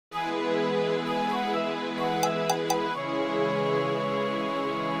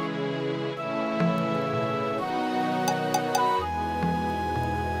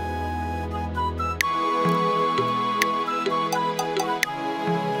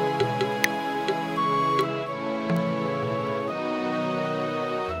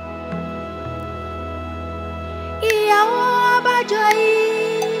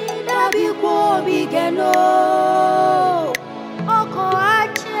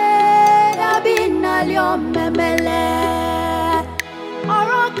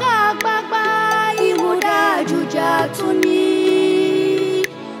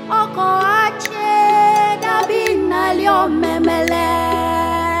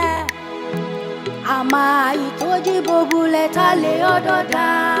Mama itoji bobule tale ododa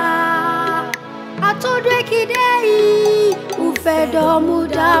Atodwe kidei ufedo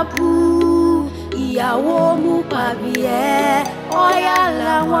mudapu Ìyàwó mu pabie oya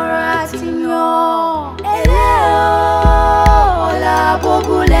la wara tinyo Ele ola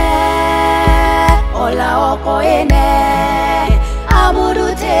bobule Ola oko ene Amudu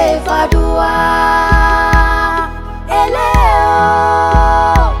te fadua Ele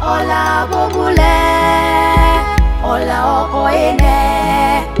ola bobule Ola oko ene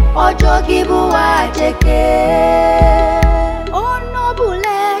Ojo kibu wajeke Ono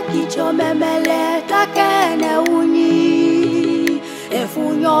bule kicho memele Takene uni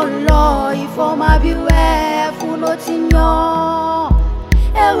Efunyo lo ifoma biwe Efuno tinyo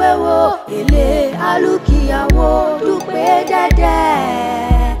Ewewo ele alukiyawo Dupe dede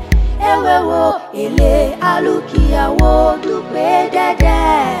Ewewo ele alukiyawo Dupe dede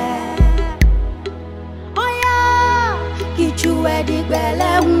Oya kichuwe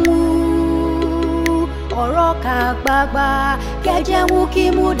digbele Ọ̀rọ̀ kàgbàgbà kẹjẹ mú kí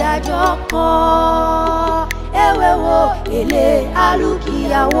mú dájọ́ kọ́ Ewewo ele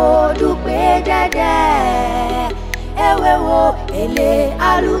alukiyawo Dupe dede Ewewo ele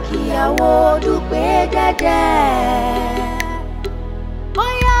alukiyawo Dupe dede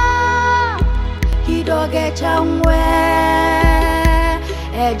Oya kidoge chanwe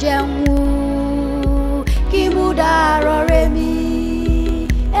ejenwu kimudaro remi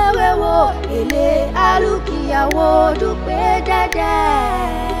Ewewo ele alukiyawo Dupe dede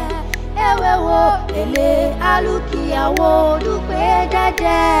Ewewo ele alukiyawo Dupe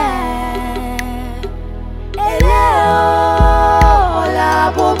dede Ele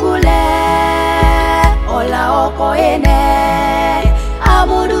ola bobule Ola oko ene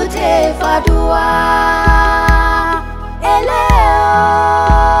Amudu te fadua Ele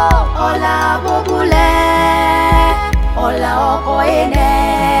ola bobule Ola oko ene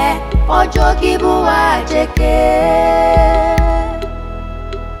Ojo kibu wajeke